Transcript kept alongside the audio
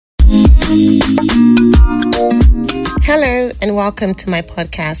Hello and welcome to my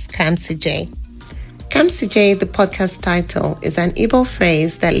podcast, Kamsije. Kamsije, the podcast title, is an Igbo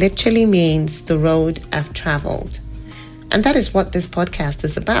phrase that literally means the road I've traveled. And that is what this podcast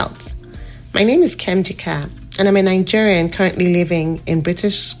is about. My name is Kemjika, and I'm a Nigerian currently living in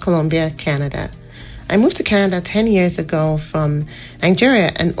British Columbia, Canada. I moved to Canada 10 years ago from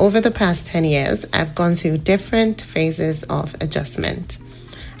Nigeria, and over the past 10 years, I've gone through different phases of adjustment.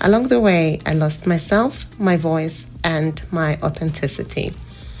 Along the way, I lost myself, my voice, and my authenticity.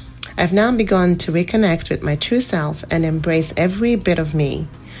 I've now begun to reconnect with my true self and embrace every bit of me.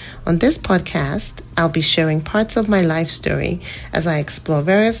 On this podcast, I'll be sharing parts of my life story as I explore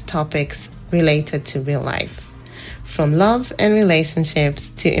various topics related to real life, from love and relationships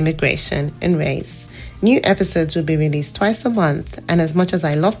to immigration and race. New episodes will be released twice a month, and as much as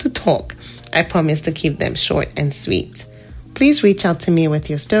I love to talk, I promise to keep them short and sweet. Please reach out to me with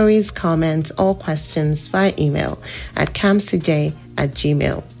your stories, comments, or questions via email at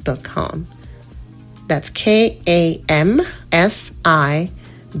kamsije@gmail.com. That's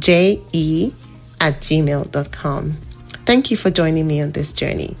KAMSIJE@gmail.com. Thank you for joining me on this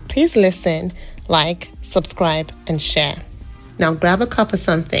journey. Please listen, like, subscribe, and share. Now grab a cup of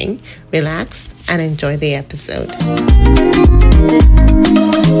something, relax, and enjoy the episode.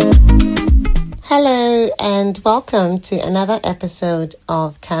 Hello and welcome to another episode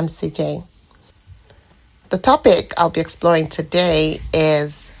of Kamsije. The topic I'll be exploring today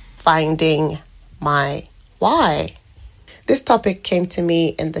is finding my why. This topic came to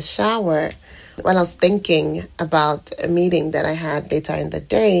me in the shower when I was thinking about a meeting that I had later in the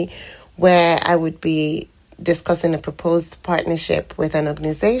day where I would be discussing a proposed partnership with an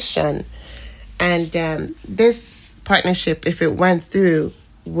organization. And this partnership, if it went through,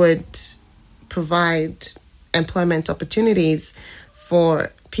 would provide employment opportunities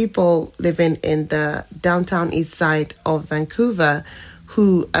for people living in the downtown east side of Vancouver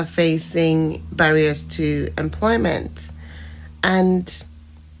who are facing barriers to employment. And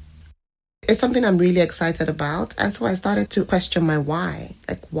it's something I'm really excited about. And so I started to question my why.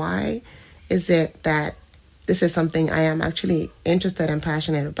 Like, why is it that this is something I am actually interested and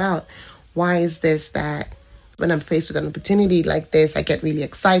passionate about? Why is this that when I'm faced with an opportunity like this, I get really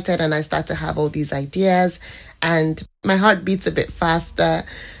excited and I start to have all these ideas and my heart beats a bit faster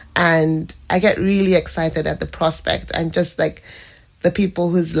and I get really excited at the prospect and just like the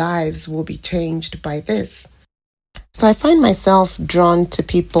people whose lives will be changed by this. So I find myself drawn to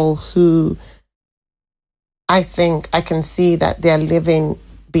people who I think I can see that they're living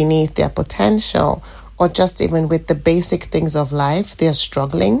beneath their potential, or just even with the basic things of life, they're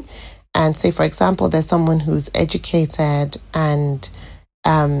struggling. And say, for example, there's someone who's educated and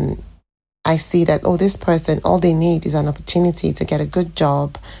I see that, this person, all they need is an opportunity to get a good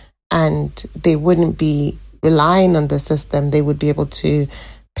job and they wouldn't be relying on the system. They would be able to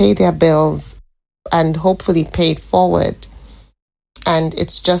pay their bills and hopefully pay it forward. And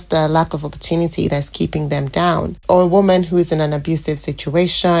it's just a lack of opportunity that's keeping them down. Or a woman who's in an abusive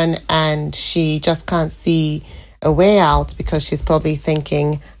situation and she just can't see a way out because she's probably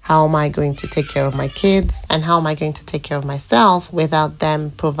thinking, how am I going to take care of my kids and how am I going to take care of myself without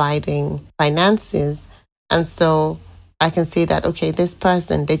them providing finances? And so I can see that, this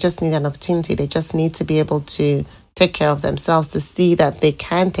person, they just need an opportunity. They just need to be able to take care of themselves, to see that they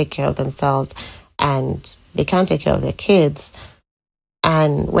can take care of themselves and they can take care of their kids.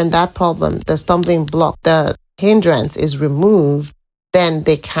 And when that problem, the stumbling block, the hindrance is removed, then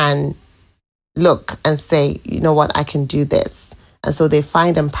they can look and say, you know what, I can do this. And so they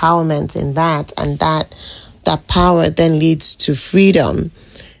find empowerment in that, and that power then leads to freedom,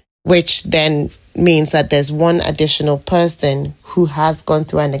 which then means that there's one additional person who has gone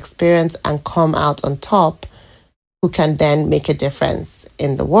through an experience and come out on top, who can then make a difference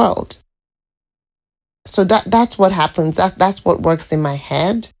in the world. So that's what happens. That's what works in my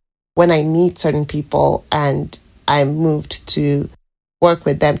head when I meet certain people and I'm moved to work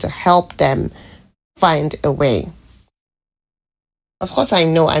with them to help them find a way. Of course, I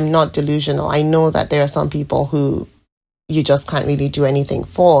know I'm not delusional. I know that there are some people who you just can't really do anything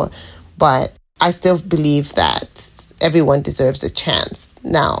for, but I still believe that everyone deserves a chance.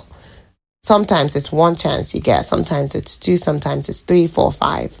 Now, sometimes it's one chance you get, sometimes it's two, sometimes it's 3, 4,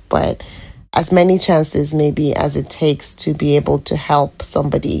 5, but as many chances maybe as it takes to be able to help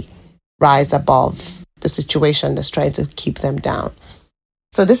somebody rise above the situation that's trying to keep them down.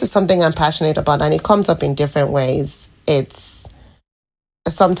 So this is something I'm passionate about, and it comes up in different ways.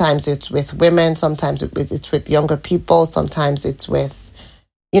 Sometimes it's with women, sometimes it's with younger people, sometimes it's with,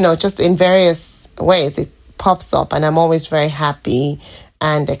 just in various ways it pops up, and I'm always very happy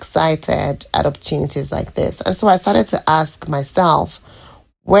and excited at opportunities like this. And so I started to ask myself,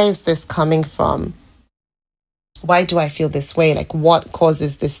 where is this coming from? Why do I feel this way? Like, what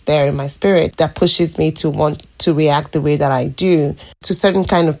causes this stir in my spirit that pushes me to want to react the way that I do to certain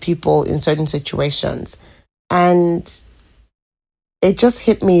kind of people in certain situations? And it just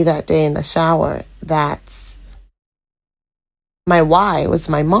hit me that day in the shower that my why was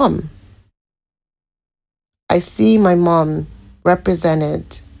my mom. I see my mom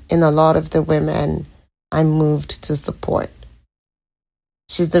represented in a lot of the women I'm moved to support.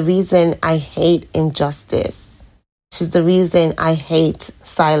 She's the reason I hate injustice. She's the reason I hate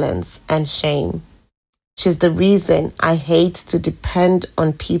silence and shame. She's the reason I hate to depend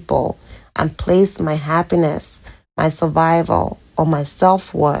on people and place my happiness, my survival, or my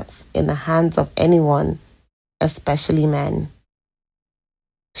self-worth in the hands of anyone, especially men.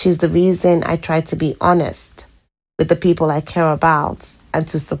 She's the reason I try to be honest with the people I care about and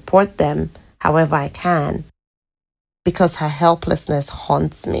to support them however I can, because her helplessness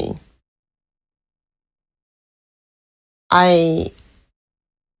haunts me. I've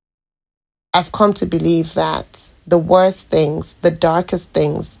come to believe that the worst things, the darkest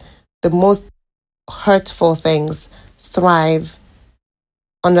things, the most hurtful things thrive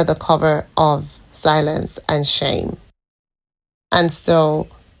under the cover of silence and shame. And so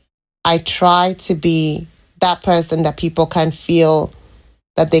I try to be that person that people can feel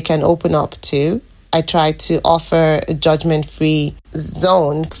that they can open up to. I try to offer a judgment-free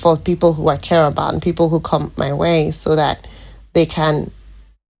zone for people who I care about and people who come my way so that I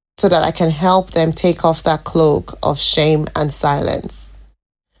can help them take off that cloak of shame and silence.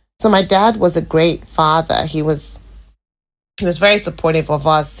 So my dad was a great father. He was very supportive of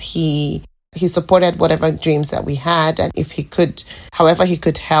us. He supported whatever dreams that we had, and if he could, however he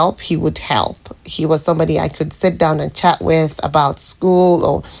could help, he would help. He was somebody I could sit down and chat with about school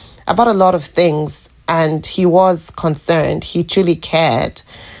or about a lot of things, and he was concerned. He truly cared,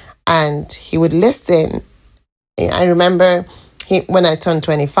 and he would listen. I remember when I turned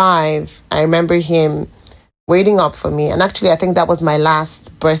 25, I remember him waiting up for me, and actually I think that was my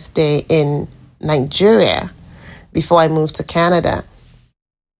last birthday in Nigeria before I moved to Canada.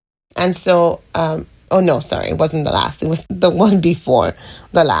 And so, it wasn't the last. It was the one before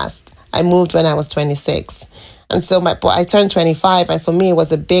the last. I moved when I was 26. And so I turned 25, and for me, it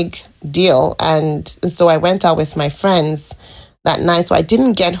was a big deal. And so I went out with my friends that night. So I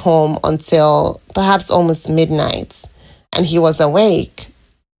didn't get home until perhaps almost midnight. And he was awake,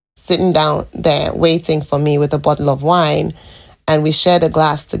 sitting down there, waiting for me with a bottle of wine. And we shared a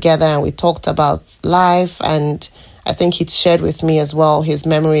glass together, and we talked about life. And I think he'd shared with me as well his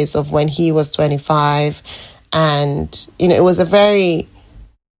memories of when he was 25. And,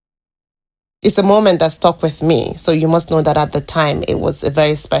 it's a moment that stuck with me. So you must know that at the time, it was a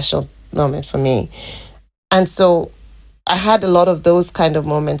very special moment for me. And so I had a lot of those kind of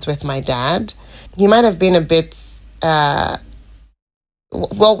moments with my dad. He might have been a bit,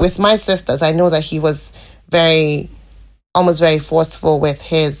 with my sisters, I know that he was almost very forceful with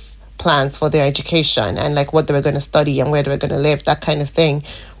his plans for their education and like what they were going to study and where they were going to live, that kind of thing.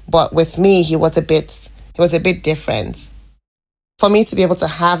 But with me, he was a bit different. For me to be able to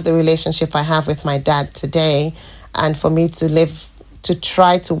have the relationship I have with my dad today, and for me to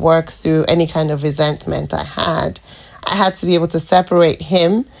try to work through any kind of resentment I had to be able to separate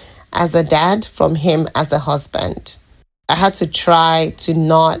him as a dad from him as a husband. I had to try to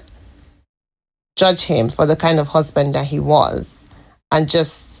not judge him for the kind of husband that he was and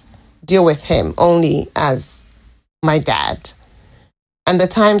just deal with him only as my dad. And the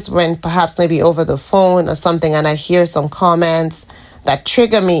times when perhaps maybe over the phone or something and I hear some comments that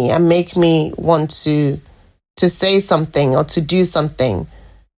trigger me and make me want to say something or to do something,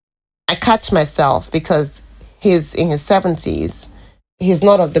 I catch myself because he's in his 70s. He's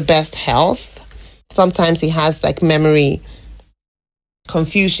not of the best health. Sometimes he has like memory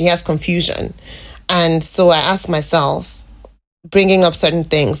confusion. He has confusion. And so I ask myself, bringing up certain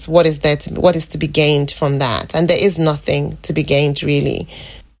things, what is to be gained from that? And there is nothing to be gained, really.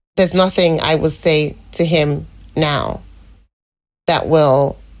 There's nothing I will say to him now that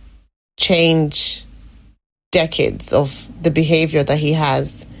will change decades of the behavior that he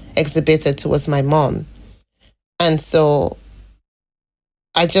has exhibited towards my mom. And so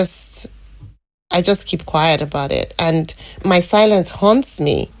I just keep quiet about it. And my silence haunts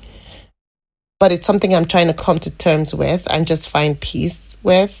me. But it's something I'm trying to come to terms with and just find peace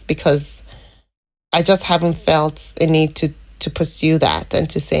with, because I just haven't felt a need to pursue that and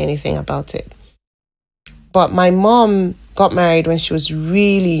to say anything about it. But my mom got married when she was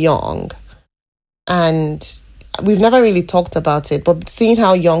really young. And we've never really talked about it, but seeing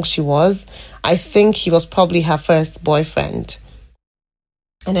how young she was, I think he was probably her first boyfriend.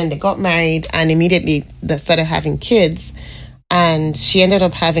 And then they got married and immediately they started having kids. And she ended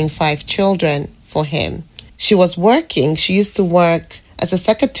up having 5 children for him. She was working. She used to work as a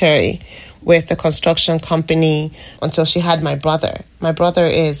secretary with a construction company until she had my brother. My brother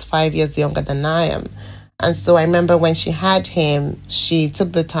is 5 years younger than I am. And so I remember when she had him, she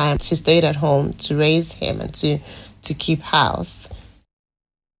took the time, she stayed at home to raise him and to keep house.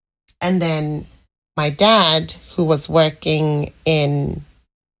 And then my dad, who was working in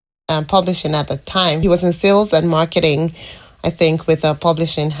publishing at the time, he was in sales and marketing, I think, with a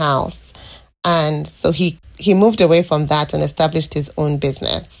publishing house. And so he moved away from that and established his own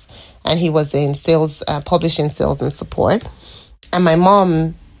business. And he was in sales, publishing sales and support. And my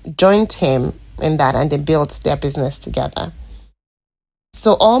mom joined him in that, and they built their business together.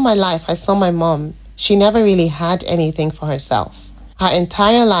 So all my life, I saw my mom. She never really had anything for herself. Her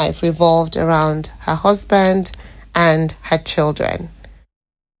entire life revolved around her husband and her children.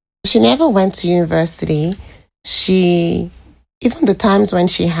 She never went to university. Even the times when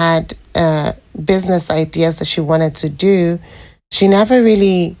she had business ideas that she wanted to do, she never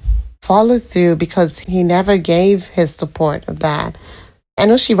really followed through because he never gave his support of that. I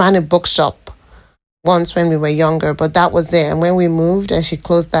know she ran a bookshop once when we were younger, but that was it. And when we moved and she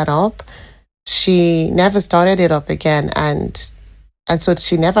closed that up, she never started it up again. And so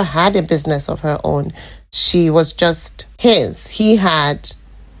she never had a business of her own. She was just his. He had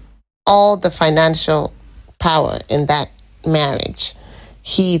all the financial power in that marriage.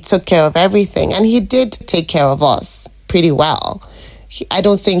 He took care of everything, and he did take care of us pretty well. I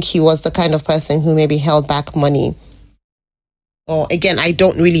don't think he was the kind of person who maybe held back money. Or again, I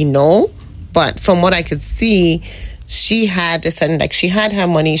don't really know, but from what I could see, she had a certain, she had her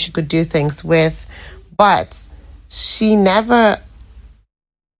money she could do things with, but she never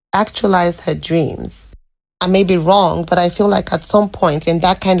actualized her dreams. I may be wrong, but I feel like at some point in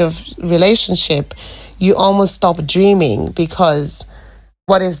that kind of relationship, you almost stop dreaming, because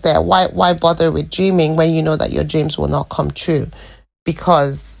what is there? Why bother with dreaming when you know that your dreams will not come true?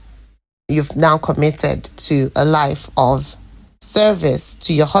 Because you've now committed to a life of service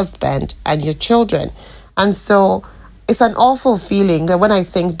to your husband and your children. And so it's an awful feeling that when I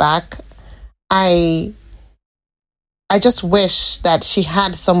think back, I just wish that she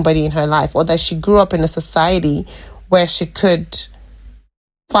had somebody in her life, or that she grew up in a society where she could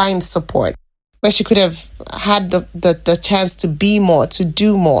find support, where she could have had the chance to be more, to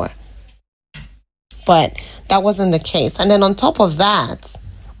do more. But that wasn't the case. And then on top of that,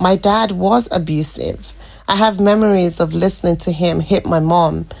 my dad was abusive. I have memories of listening to him hit my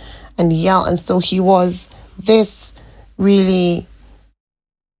mom and yell. And so he was this really,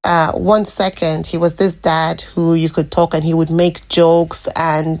 1 second, he was this dad who you could talk and he would make jokes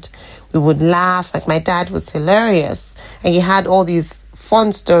and we would laugh. Like, my dad was hilarious and he had all these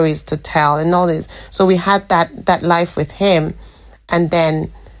fun stories to tell and all this. So we had that life with him. And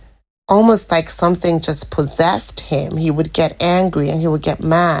then almost like something just possessed him. He would get angry and he would get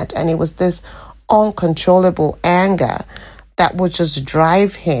mad. And it was this uncontrollable anger that would just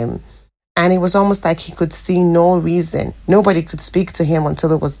drive him. And it was almost like he could see no reason. Nobody could speak to him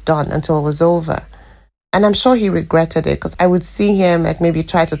until it was done, until it was over. And I'm sure he regretted it, because I would see him like maybe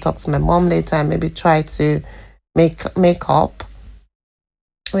try to talk to my mom later and maybe try to make up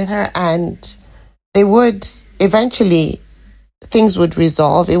with her. And they would eventually, things would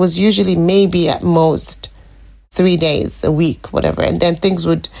resolve. It was usually maybe at most 3 days, a week, whatever. And then things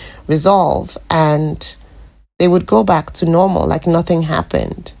would resolve and they would go back to normal, like nothing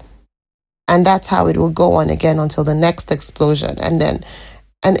happened. And that's how it would go on again until the next explosion. And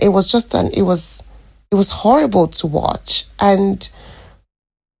it was just it was horrible to watch. And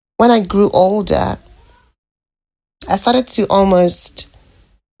when I grew older, I started to almost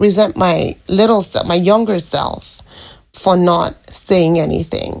resent my little self, my younger self, for not saying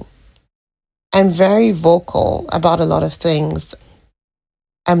anything. I'm very vocal about a lot of things.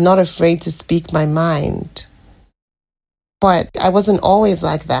 I'm not afraid to speak my mind. But I wasn't always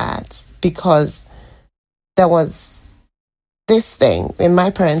like that, because there was this thing in my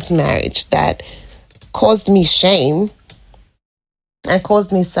parents' marriage that caused me shame and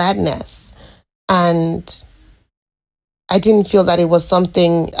caused me sadness. And I didn't feel that it was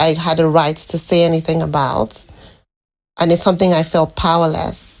something I had a right to say anything about. And it's something I felt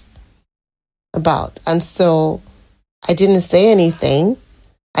powerless about. And so I didn't say anything.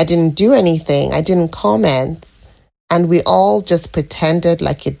 I didn't do anything. I didn't comment. And we all just pretended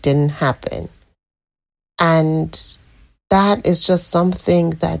like it didn't happen. And that is just something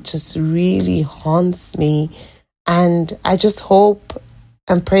that just really haunts me And I just hope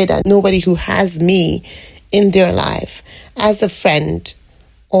and pray that nobody who has me in their life as a friend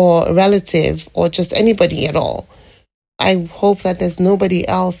or a relative or just anybody at all, I hope that there's nobody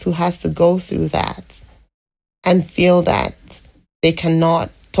else who has to go through that and feel that they cannot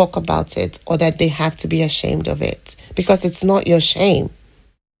talk about it or that they have to be ashamed of it, because it's not your shame.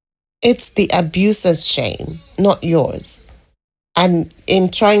 It's the abuser's shame, not yours. And in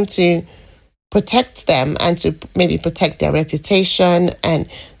trying to protect them and to maybe protect their reputation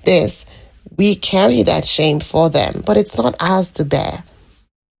and this, we carry that shame for them, but it's not ours to bear.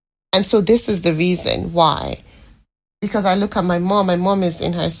 And so this is the reason why. Because I look at my mom is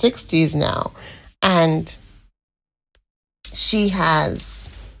in her 60s now, and she has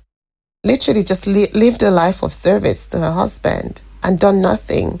literally just lived a life of service to her husband and done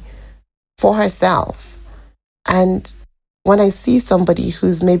nothing for herself. And when I see somebody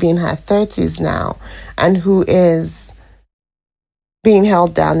who's maybe in her 30s now and who is being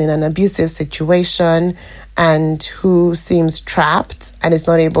held down in an abusive situation and who seems trapped and is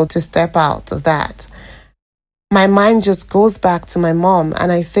not able to step out of that, my mind just goes back to my mom.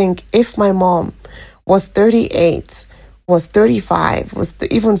 And I think if my mom was 38, was 35, was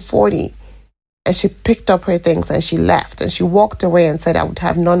even 40, and she picked up her things and she left and she walked away and said, I would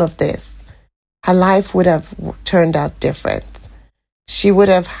have none of this, her life would have turned out different. She would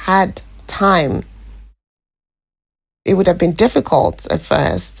have had time. It would have been difficult at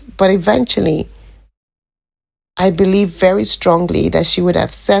first, but eventually, I believe very strongly that she would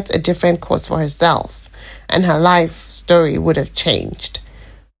have set a different course for herself and her life story would have changed.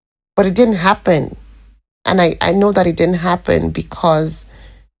 But it didn't happen. And I know that it didn't happen because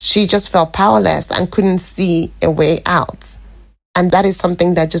she just felt powerless and couldn't see a way out. And that is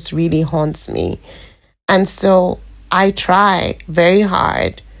something that just really haunts me. And so I try very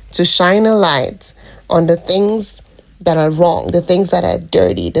hard to shine a light on the things that are wrong, the things that are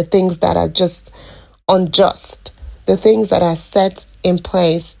dirty, the things that are just unjust, the things that are set in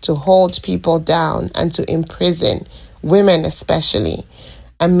place to hold people down and to imprison women especially,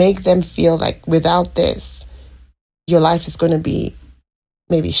 and make them feel like without this, your life is going to be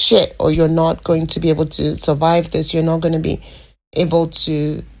maybe shit, or you're not going to be able to survive this. You're not going to be able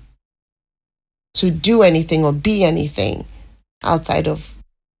to do anything or be anything outside of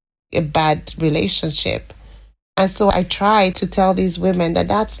a bad relationship. And so I try to tell these women that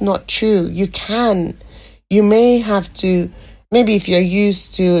that's not true. You may have to, maybe if you're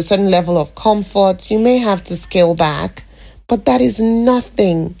used to a certain level of comfort, you may have to scale back, but that is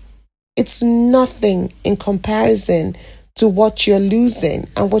nothing. It's nothing in comparison to what you're losing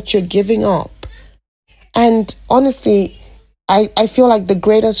and what you're giving up. And honestly, I feel like the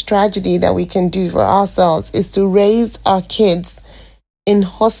greatest tragedy that we can do for ourselves is to raise our kids in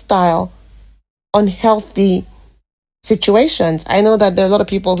hostile, unhealthy situations. I know that there are a lot of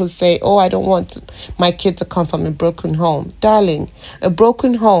people who say, oh, I don't want my kid to come from a broken home. Darling, a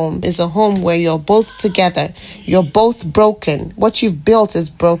broken home is a home where you're both together. You're both broken. What you've built is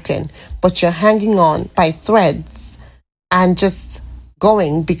broken, but you're hanging on by threads and just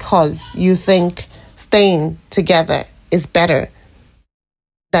going because you think staying together is better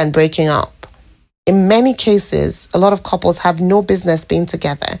than breaking up. In many cases, a lot of couples have no business being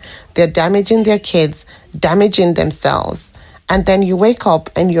together. They're damaging their kids, damaging themselves. And then you wake up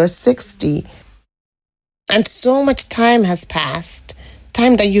and you're 60 and so much time has passed,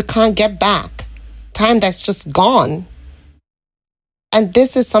 time that you can't get back, time that's just gone. And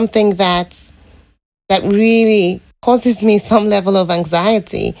this is something that really causes me some level of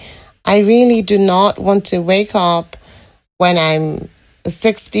anxiety. I really do not want to wake up when I'm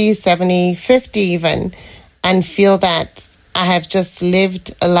 60, 70, 50 even, and feel that I have just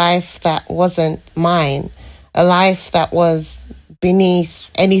lived a life that wasn't mine, a life that was beneath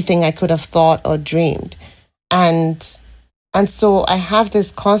anything I could have thought or dreamed. And so I have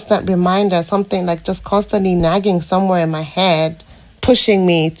this constant reminder, something like just constantly nagging somewhere in my head, pushing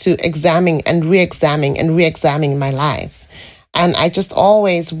me to examine and re-examine my life. And I just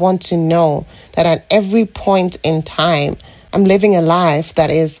always want to know that at every point in time, I'm living a life that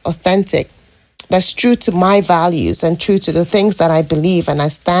is authentic, that's true to my values and true to the things that I believe and I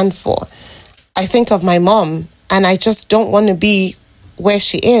stand for. I think of my mom and I just don't want to be where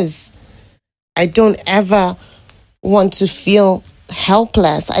she is. I don't ever want to feel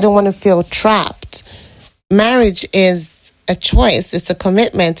helpless. I don't want to feel trapped. Marriage is a choice. It's a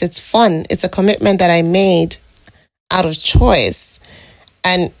commitment. It's fun. It's a commitment that I made out of choice.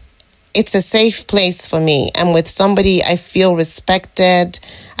 And it's a safe place for me. I'm with somebody I feel respected,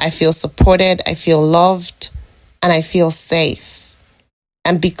 I feel supported, I feel loved, and I feel safe.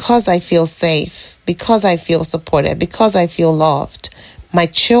 And because I feel safe, because I feel supported, because I feel loved, my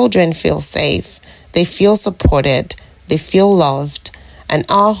children feel safe, they feel supported, they feel loved, and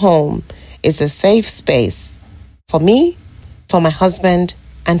our home is a safe space for me, for my husband,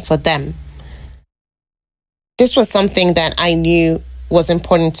 and for them. This was something that I knew was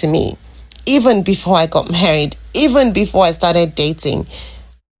important to me, even before I got married, even before I started dating.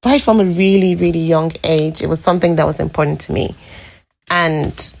 Right from a really, really young age, it was something that was important to me.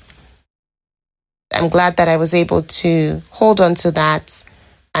 And I'm glad that I was able to hold on to that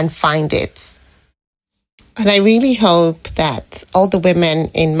and find it. And I really hope that all the women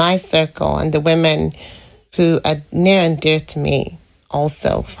in my circle and the women who are near and dear to me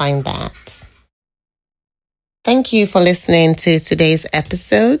also find that. Thank you for listening to today's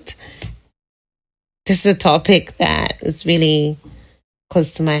episode. This is a topic that is really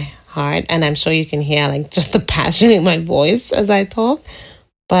close to my heart, and I'm sure you can hear just the passion in my voice as I talk.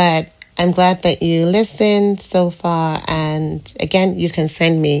 But I'm glad that you listened so far, and again, you can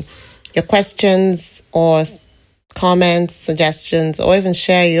send me your questions or comments, suggestions, or even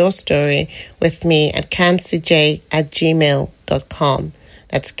share your story with me at kamsije@gmail.com.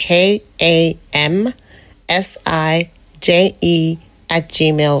 That's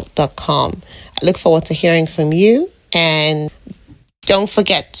KAMSIJE@gmail.com. I look forward to hearing from you, and don't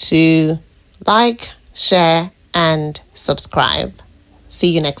forget to like, share, and subscribe.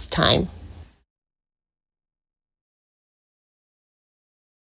 See you next time.